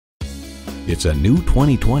It's a new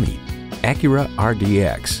 2020 Acura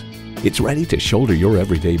RDX. It's ready to shoulder your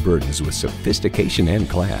everyday burdens with sophistication and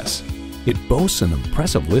class. It boasts an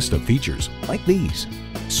impressive list of features like these: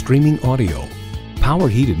 streaming audio, power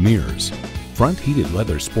heated mirrors, front heated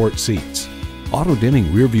leather sport seats, auto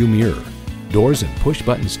dimming rear view mirror, doors and push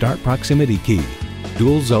button start proximity key,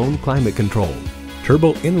 dual zone climate control,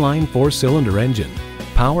 turbo inline 4-cylinder engine,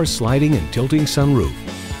 power sliding and tilting sunroof,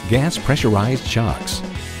 gas pressurized shocks,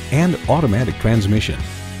 and automatic transmission.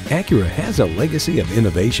 Acura has a legacy of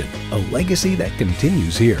innovation, a legacy that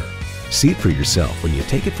continues here. See it for yourself when you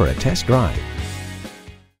take it for a test drive.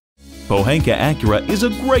 Pohanka Acura is a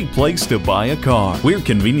great place to buy a car. We're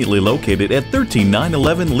conveniently located at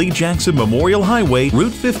 13911 Lee Jackson Memorial Highway,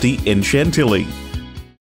 Route 50 in Chantilly.